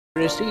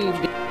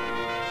received.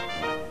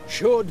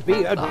 Should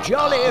be a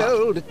jolly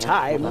old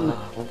time.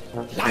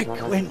 Like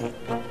when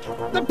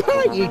the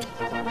pie.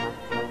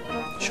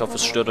 Ich hoffe,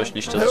 es stört euch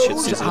nicht, dass ich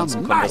jetzt diese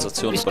ganzen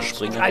Konversationen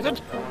überspringe.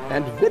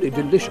 And very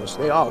delicious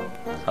they are.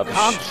 Habe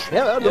ich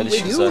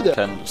ehrlich gesagt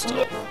keine Lust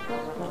drauf.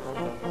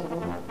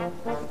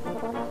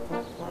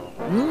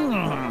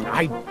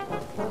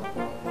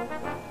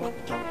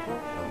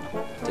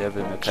 Der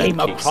will mir keinen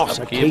Keks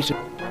abgeben.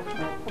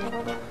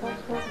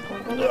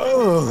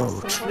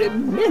 Oh,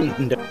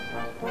 tremendous.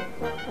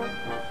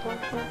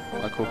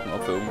 Mal gucken,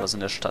 ob wir irgendwas in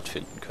der Stadt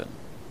finden können.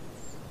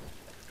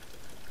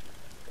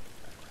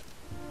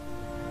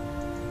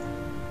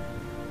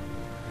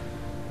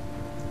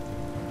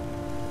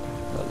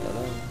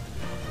 Lalala.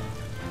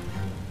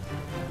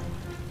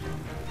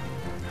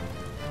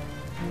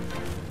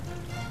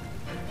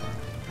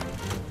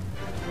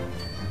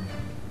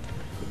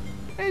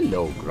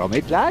 Hello,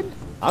 Gromit lad.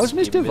 How's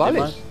Mr.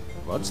 Wallace?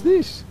 What's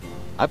this?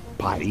 A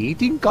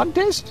pie-eating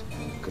contest?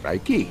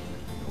 Crikey,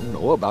 don't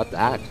know about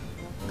that.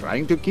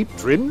 Trying to keep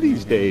trim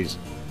these days.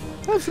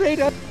 Afraid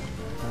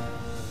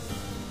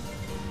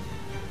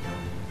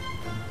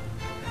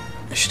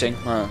Ich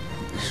denke mal,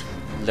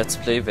 ein Let's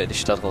Play werde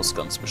ich daraus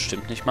ganz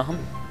bestimmt nicht machen.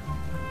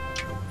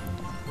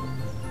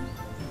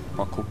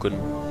 Mal gucken.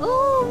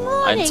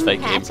 Ein, zwei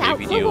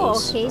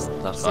Gameplay-Videos.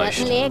 Das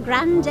reicht.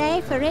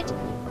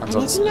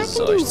 Ansonsten ist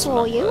es euch zu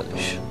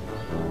langweilig.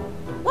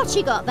 What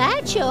you got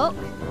there, Chuck?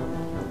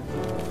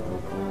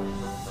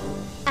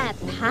 A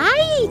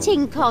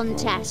pie-eating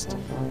contest.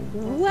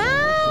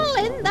 Well,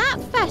 isn't that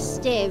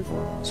festive?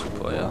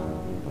 Super, ja.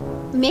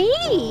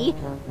 Me?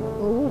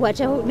 Oh, I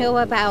don't know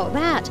about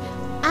that.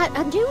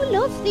 I do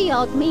love the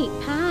odd meat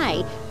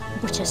pie,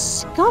 but a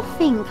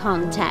scoffing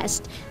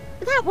contest,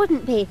 that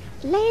wouldn't be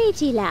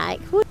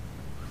ladylike, would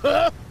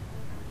it?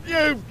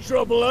 You've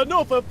trouble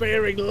enough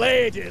appearing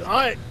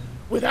ladylike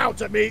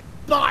without a meat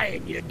pie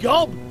in your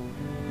gob.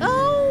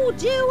 Oh,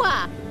 do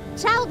I?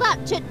 Tell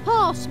that to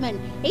postman.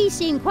 He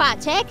seemed quite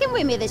taken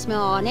with me this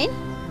morning.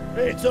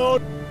 It's all...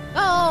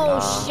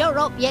 Oh, shut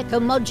up, you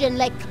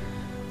curmudgeonly...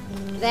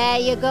 There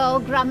you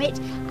go, Gromit.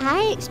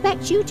 I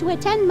expect you to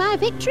attend my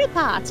victory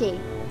party.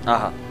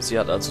 Aha, sie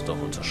hat also doch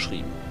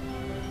unterschrieben.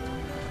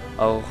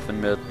 Auch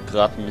wenn mir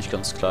gerade nicht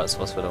ganz klar ist,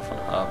 was wir davon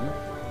haben.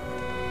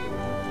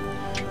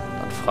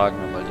 Dann fragen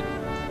wir mal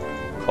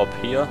den Cop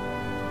hier.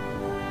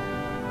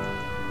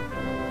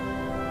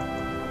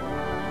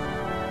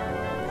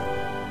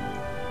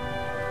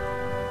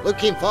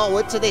 Looking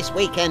forward to this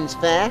weekend's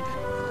fair.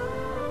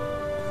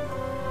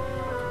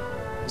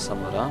 Was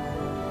haben wir da?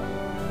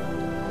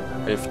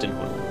 Helft den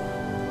Hunden.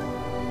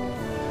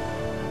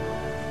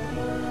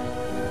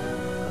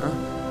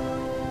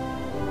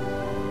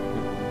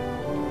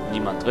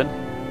 Niemand drin?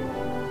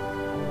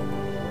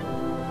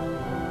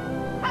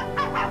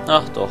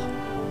 Ach doch.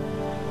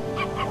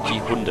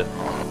 Die Hunde.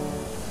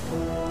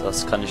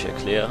 Das kann ich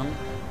erklären.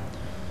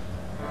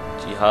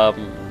 Die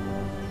haben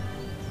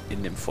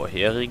in dem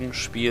vorherigen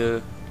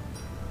Spiel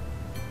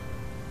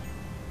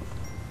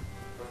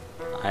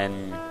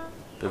einen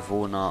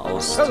Bewohner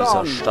aus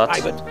dieser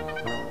Stadt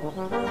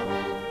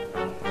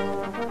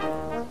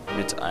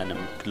mit einem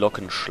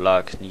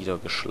Glockenschlag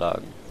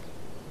niedergeschlagen.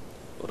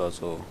 Oder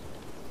so.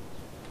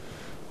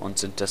 Und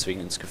sind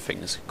deswegen ins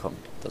Gefängnis gekommen.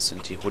 Das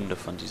sind die Hunde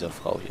von dieser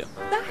Frau hier.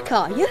 Back,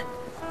 are you?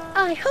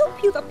 I hope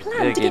you've a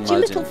plan to get your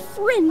little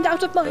friend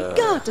out of my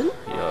garden.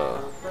 Ja,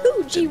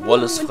 den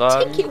Wallace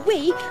fragen,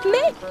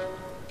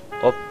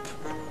 ob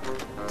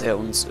der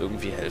uns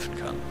irgendwie helfen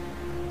kann.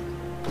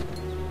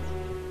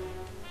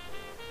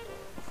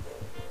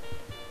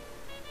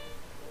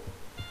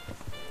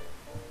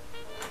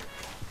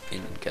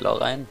 In den Keller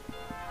rein.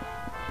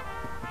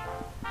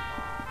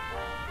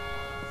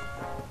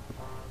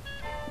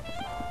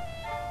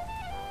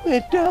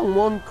 We're down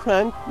one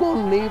crank,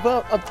 one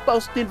lever, a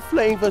busted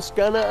flavour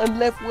scanner and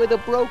left with a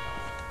broke...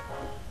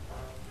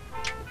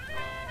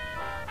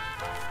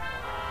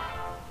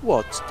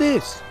 What's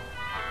this?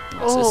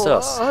 Was ist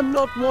das? I'm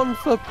not one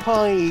for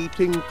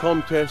pie-eating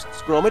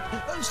contests, Gromit.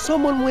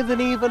 Someone with an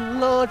even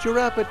larger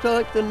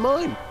appetite than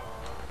mine.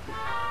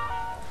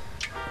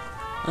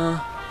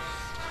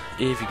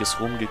 Ewiges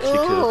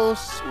Rumgeklicke. Oh,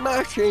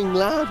 smashing,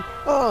 lad.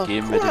 Oh,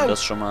 Geben wir dem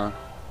das schon mal.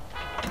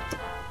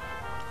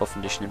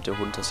 Hoffentlich nimmt der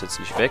Hund das jetzt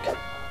nicht weg.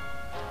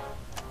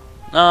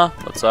 Na,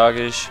 was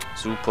sage ich?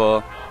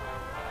 Super.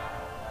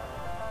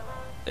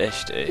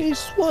 Echt, ey. He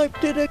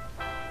swiped it.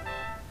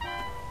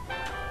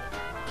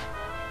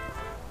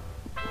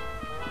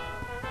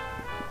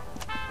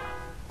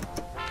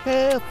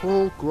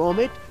 Careful,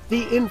 Gromit.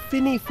 The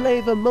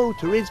Infini-Flavor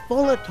motor is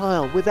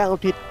volatile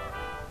without it.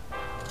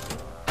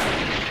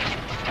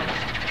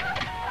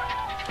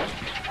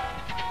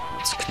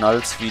 Jetzt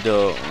knallt's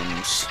wieder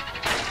und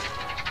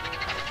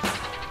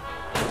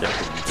der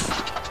Hund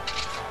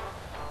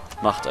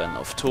macht einen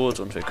auf Tot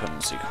und wir können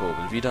uns die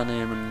Kurbel wieder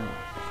nehmen.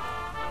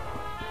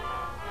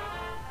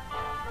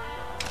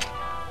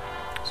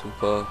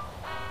 Super.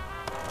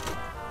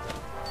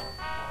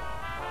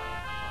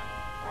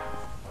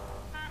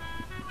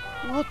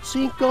 What's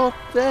he got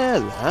there,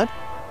 lad?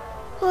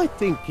 I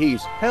think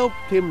he's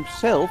helped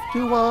himself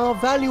to our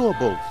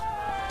valuables.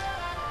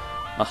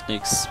 Macht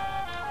nichts.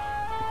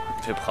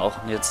 Wir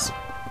brauchen jetzt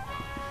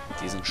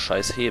diesen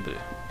scheiß Hebel.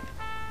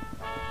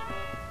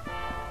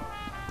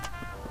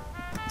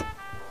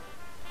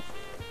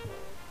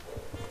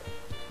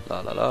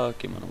 Lalala,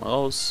 gehen wir nochmal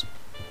raus.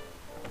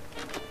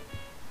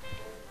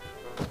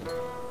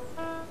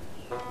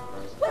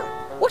 Well,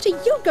 what are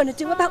you going to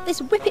do about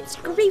this Whippet's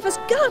grievous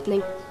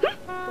gardening?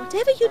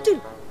 Whatever you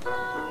do.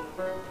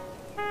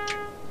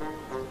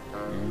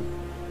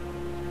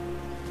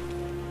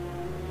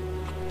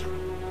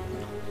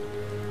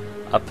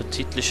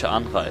 Appetitliche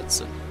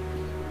Anreize.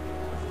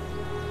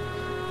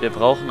 Wir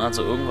brauchen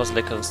also irgendwas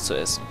Leckeres zu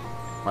essen.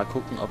 Mal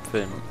gucken, ob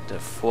wir in der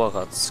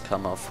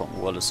Vorratskammer vom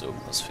Wallace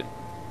irgendwas finden.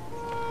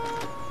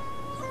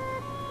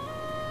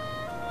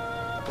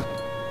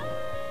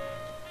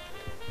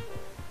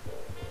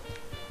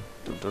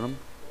 Dum -dum.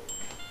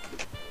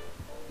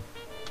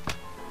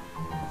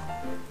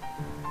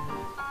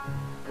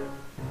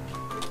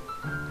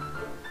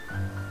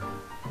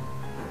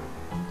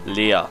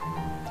 Leer.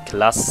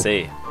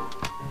 Klasse.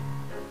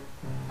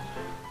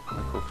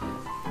 Mal gucken.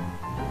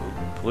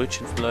 Irgendein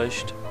Brötchen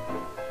vielleicht.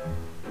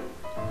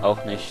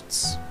 Auch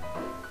nichts.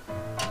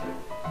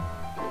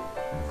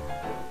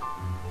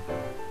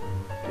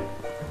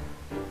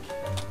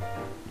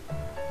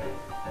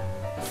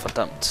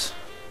 Verdammt.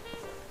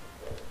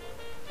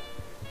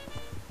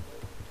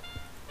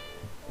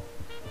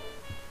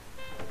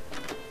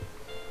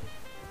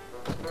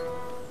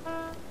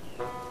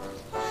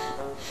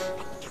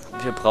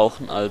 Wir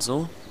brauchen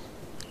also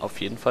auf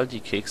jeden Fall die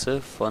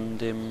Kekse von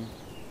dem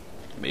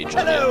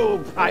Major. Hello,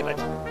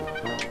 Private.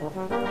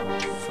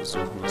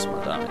 Versuchen wir es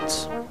mal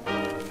damit.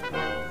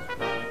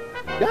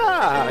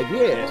 Ah,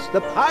 yes, the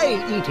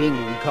pie-eating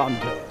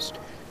contest.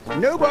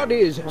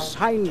 Nobody's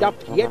signed up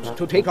yet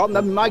to take on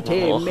the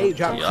mighty Och,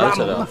 Major die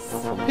Alte da.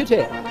 Crumb.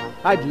 Pity.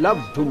 I'd love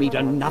to meet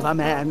another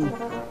man,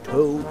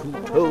 toe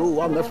to toe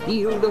on the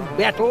field of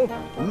battle.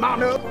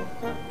 Mano.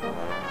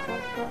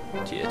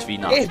 Die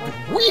Edwina.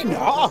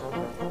 Edwina?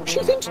 She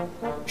thinks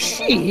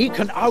she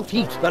can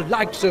out-eat the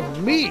likes of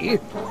me?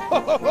 Ho,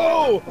 ho,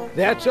 ho!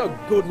 That's a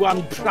good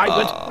one,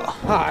 Private.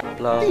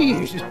 blah.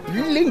 These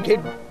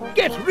blinking...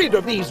 Get rid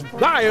of these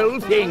vile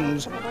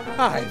things.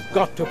 I've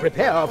got to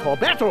prepare for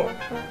battle.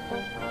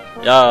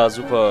 Ja,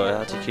 super. Er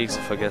hat die Kekse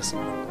vergessen.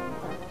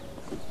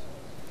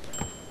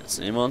 Jetzt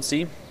nehmen wir uns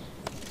die.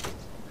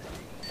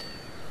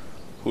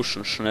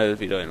 Huschen schnell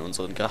wieder in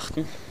unseren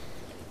Garten.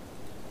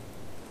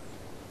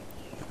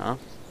 Ja.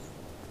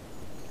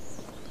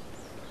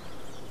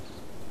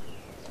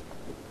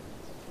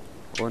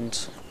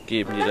 Und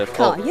geben die der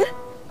Frau. Are you?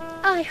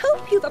 I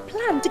hope you've a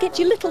plan to get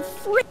your little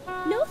friend.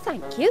 No,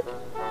 thank you.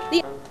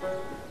 The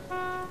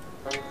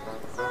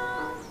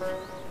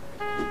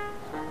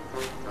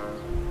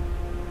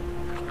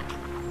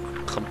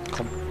Komm,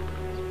 komm.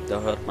 Da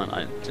hört man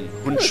den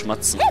Hund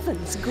schmatzen.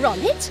 Heavens,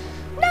 Gromit!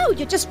 Now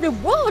you're just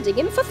rewarding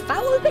him for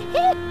foul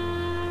behavior.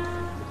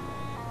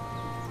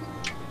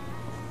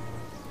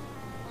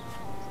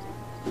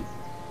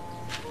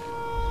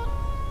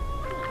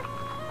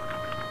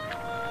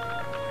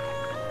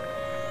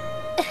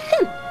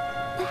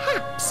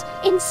 Perhaps,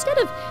 instead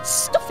of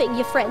stuffing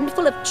your friend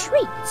full of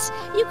treats,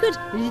 you could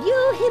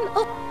lure him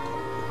up.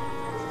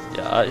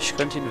 Ja, ich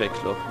könnte ihn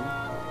weglocken.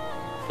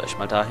 Vielleicht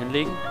mal da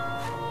hinlegen.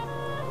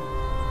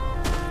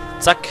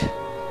 Zack.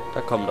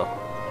 Da komm doch.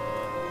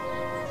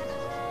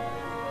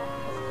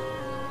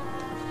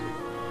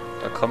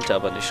 Da kommt er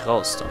aber nicht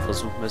raus. Dann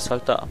versuchen wir es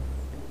halt da.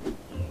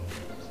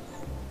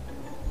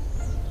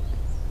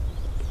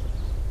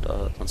 Da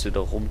hört man es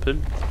wieder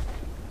rumpeln.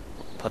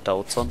 Ein paar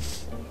Dauzern.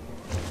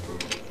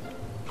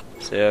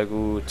 Sehr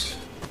gut.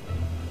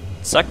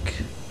 Zack.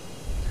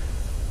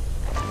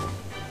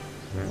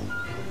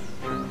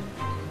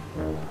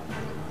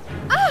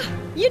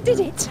 You did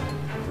it!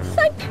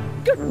 Thank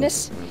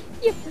goodness!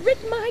 You've rid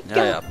my Ja,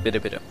 gun. ja, bitte,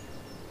 bitte.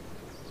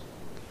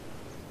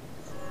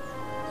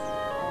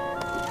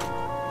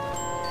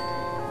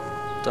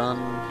 Dann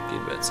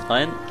gehen wir jetzt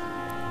rein.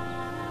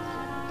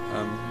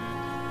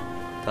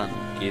 Dann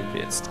gehen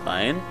wir jetzt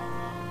rein.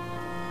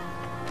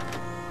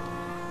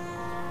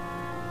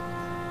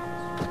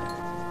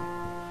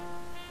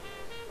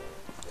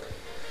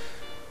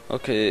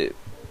 Okay.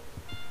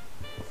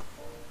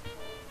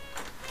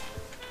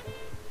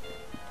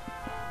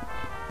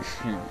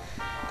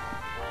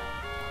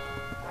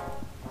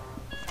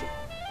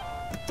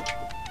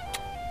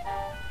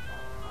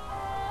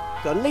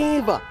 The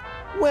lever.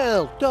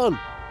 Well done.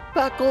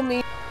 Back on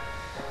the...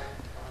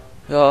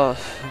 Ja,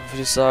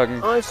 würde ich sagen, I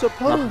machen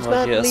suppose wir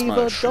that hier erstmal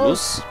lever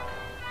Schluss. does...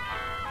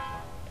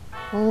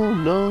 Oh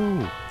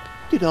no.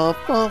 Did our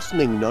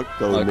fastening not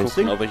go Mal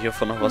missing? gucken, ob ihr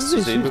hiervon noch was zu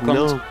This sehen is bekommt.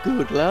 no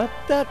good, lad.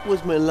 That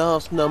was my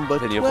last number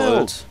Wenn ihr 12.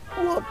 wollt,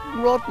 What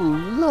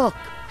rotten luck.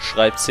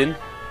 schreibt's hin.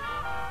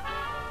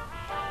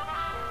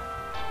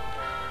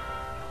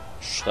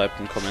 Schreibt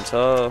einen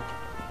Kommentar.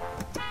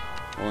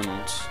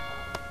 Und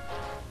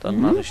dann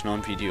mache ich noch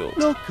ein Video.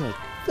 Look at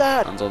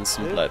that.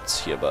 Ansonsten bleibt's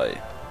hierbei.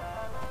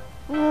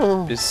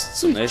 Oh, Bis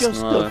zum he's nächsten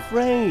just Mal.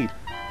 afraid.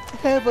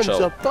 Heavens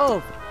Ciao.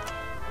 above.